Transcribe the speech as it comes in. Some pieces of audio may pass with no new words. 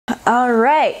All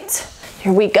right,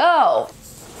 here we go.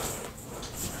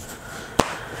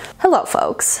 Hello,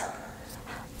 folks.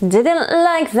 Didn't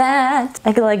like that.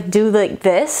 I could like do like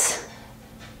this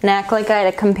and act like I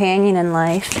had a companion in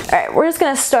life. All right, we're just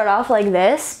gonna start off like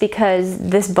this because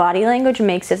this body language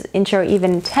makes this intro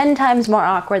even 10 times more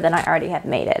awkward than I already have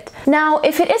made it. Now,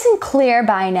 if it isn't clear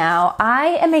by now,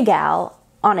 I am a gal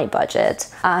on a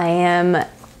budget. I am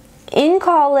in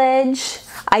college.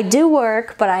 I do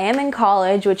work, but I am in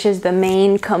college, which is the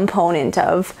main component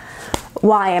of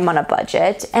why I'm on a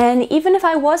budget. And even if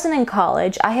I wasn't in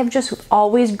college, I have just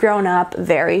always grown up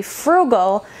very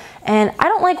frugal, and I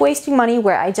don't like wasting money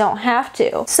where I don't have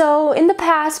to. So in the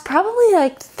past, probably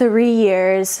like 3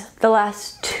 years, the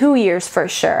last 2 years for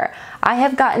sure, I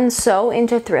have gotten so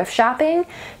into thrift shopping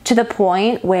to the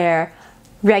point where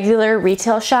regular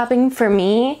retail shopping for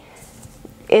me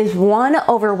is 1,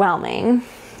 overwhelming,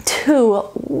 2,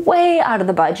 way out of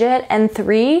the budget, and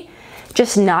 3,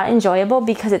 just not enjoyable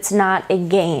because it's not a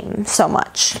game so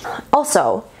much.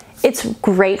 Also, it's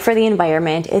great for the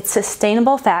environment. It's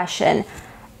sustainable fashion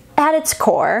at its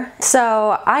core.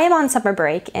 So I am on summer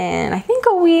break in I think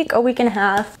a week and a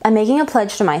half. I'm making a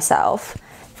pledge to myself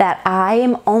that I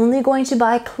am only going to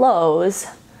buy clothes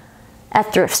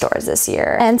at thrift stores this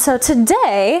year. And so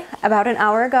today, about an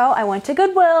hour ago, I went to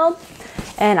Goodwill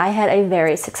and I had a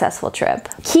very successful trip.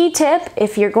 Key tip,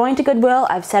 if you're going to Goodwill,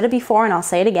 I've said it before and I'll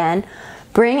say it again,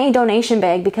 bring a donation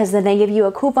bag because then they give you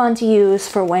a coupon to use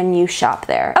for when you shop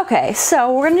there. Okay,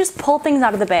 so we're gonna just pull things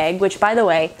out of the bag, which by the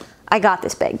way, I got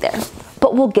this bag there,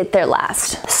 but we'll get there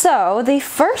last. So the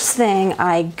first thing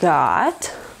I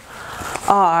got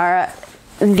are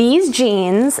these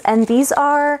jeans, and these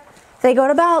are, they go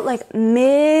to about like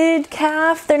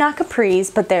mid-calf. They're not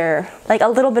capris, but they're like a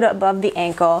little bit above the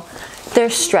ankle. They're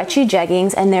stretchy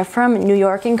jeggings and they're from New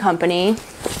York & Company.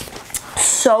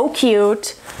 So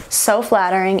cute, so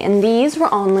flattering, and these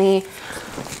were only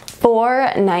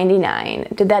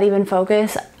 $4.99. Did that even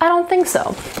focus? I don't think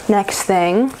so. Next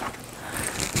thing,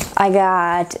 I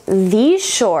got these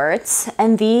shorts,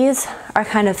 and these are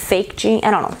kind of fake jeans.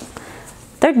 I don't know.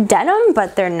 They're denim,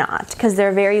 but they're not because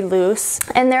they're very loose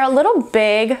and they're a little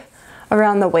big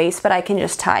around the waist, but I can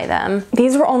just tie them.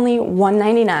 These were only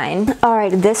 $1.99. All right,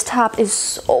 this top is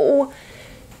so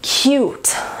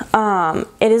cute.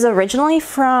 It is originally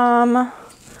from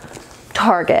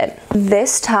Target.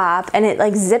 This top, and it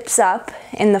like zips up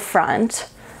in the front.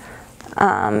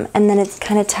 And then it's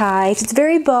kind of tight. It's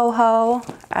very boho.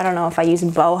 I don't know if I use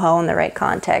boho in the right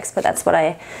context, but that's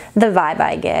what the vibe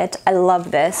I get. I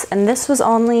love this. And this was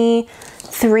only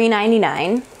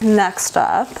 $3.99. Next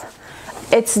up,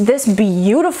 it's this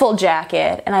beautiful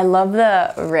jacket. And I love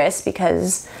the wrist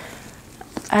because,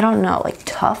 I don't know, like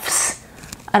tufts.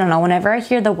 I don't know, whenever I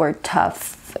hear the word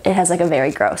tough, it has like a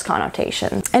very gross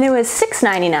connotation. And it was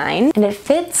 $6.99 and it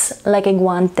fits like a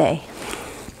guante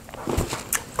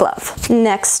glove.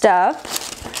 Next up,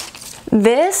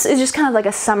 this is just kind of like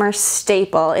a summer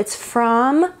staple. It's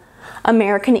from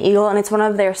American Eagle and it's one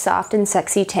of their soft and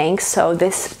sexy tanks. So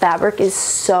this fabric is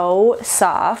so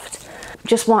soft.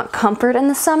 Just want comfort in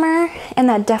the summer, and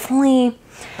that definitely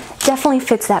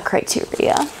fits that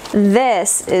criteria.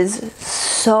 This is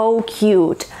so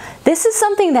cute. This is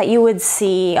something that you would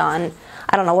see on,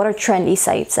 I don't know, what are trendy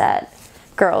sites that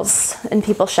girls and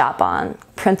people shop on?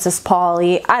 Princess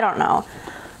Polly, I don't know.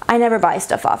 I never buy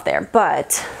stuff off there,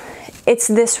 but it's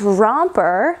this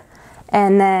romper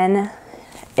and then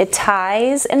it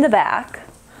ties in the back.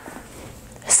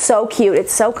 So cute,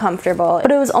 it's so comfortable, but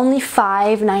it was only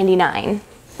 $5.99.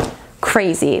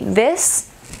 Crazy. This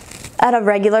at a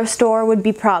regular store would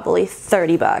be probably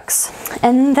 30 bucks.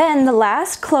 And then the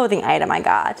last clothing item I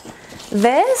got.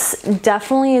 This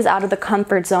definitely is out of the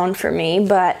comfort zone for me,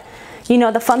 but you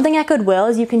know, the fun thing at Goodwill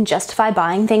is you can justify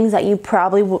buying things that you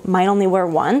probably might only wear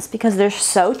once because they're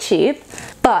so cheap.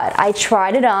 But I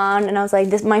tried it on and I was like,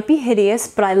 this might be hideous,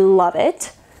 but I love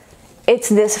it. It's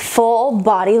this full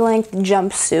body length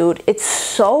jumpsuit. It's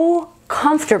so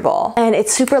comfortable and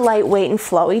it's super lightweight and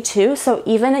flowy too. So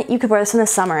even you could wear this in the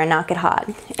summer and not get hot.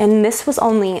 And this was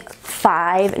only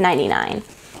 $5.99.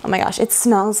 Oh my gosh, it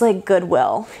smells like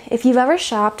Goodwill. If you've ever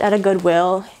shopped at a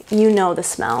Goodwill, you know the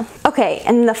smell. Okay,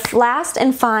 and the last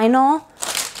and final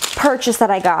purchase that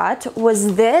I got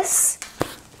was this.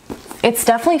 It's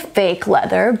definitely fake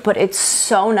leather, but it's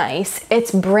so nice.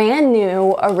 It's brand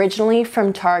new, originally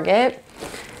from Target.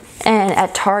 And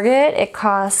at Target, it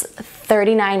costs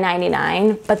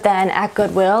 $39.99, but then at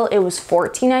Goodwill, it was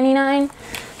 $14.99.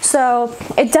 So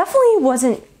it definitely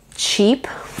wasn't cheap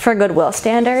for Goodwill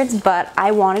standards, but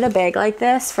I wanted a bag like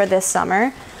this for this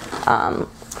summer.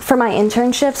 for my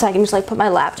internship, so I can just like put my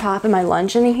laptop and my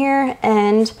lunch in here,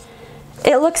 and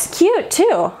it looks cute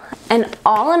too. And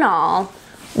all in all,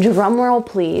 drum roll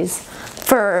please,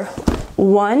 for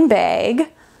one bag,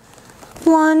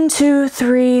 1, 2,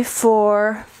 3,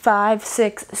 4, 5,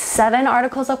 6, 7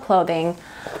 articles of clothing,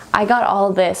 I got all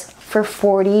of this for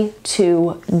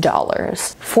 $42.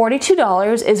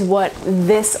 $42 is what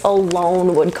this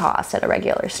alone would cost at a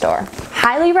regular store.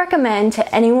 Highly recommend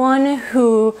to anyone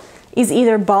who is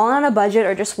either balling on a budget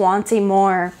or just wants a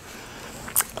more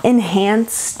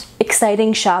enhanced,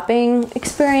 exciting shopping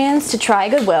experience to try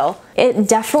Goodwill. It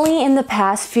definitely in the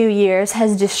past few years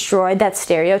has destroyed that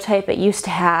stereotype it used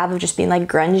to have of just being like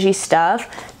grungy stuff.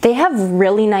 They have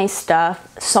really nice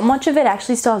stuff. So much of it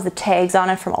actually still has the tags on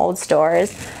it from old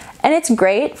stores. And it's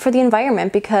great for the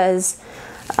environment because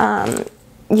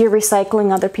you're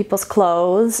recycling other people's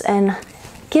clothes and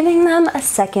giving them a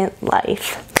second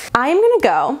life. I'm gonna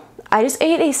go. I just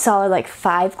ate a solid like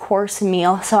 5-course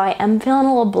meal, so I am feeling a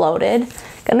little bloated.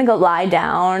 Gonna go lie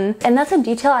down. And that's a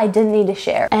detail I didn't need to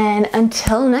share. And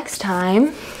until next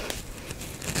time,